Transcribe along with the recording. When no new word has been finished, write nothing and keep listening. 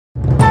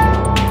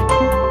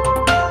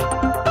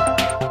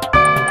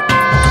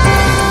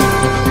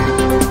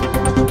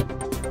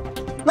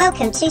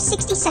welcome to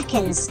 60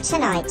 Seconds.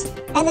 Tonight,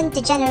 Ellen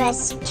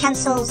DeGeneres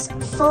cancels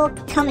 4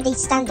 comedy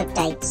stand-up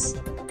dates.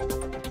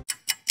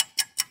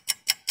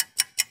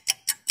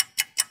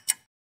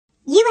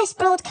 US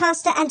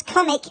broadcaster and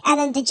comic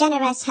Ellen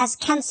DeGeneres has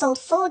cancelled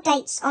 4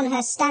 dates on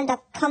her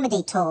stand-up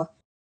comedy tour.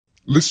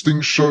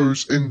 Listing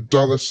shows in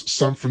Dallas,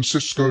 San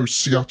Francisco,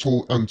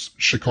 Seattle and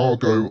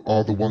Chicago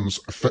are the ones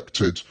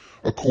affected,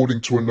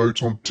 according to a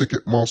note on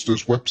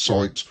Ticketmaster's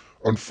website.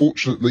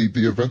 Unfortunately,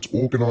 the event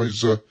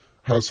organizer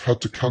has had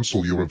to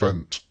cancel your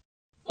event.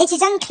 It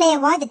is unclear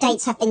why the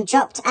dates have been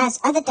dropped, as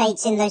other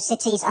dates in those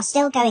cities are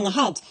still going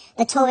ahead.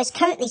 The tour is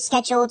currently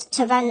scheduled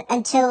to run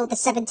until the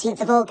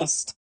 17th of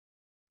August.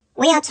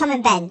 We are Tom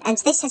and Ben, and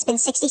this has been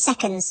 60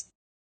 Seconds.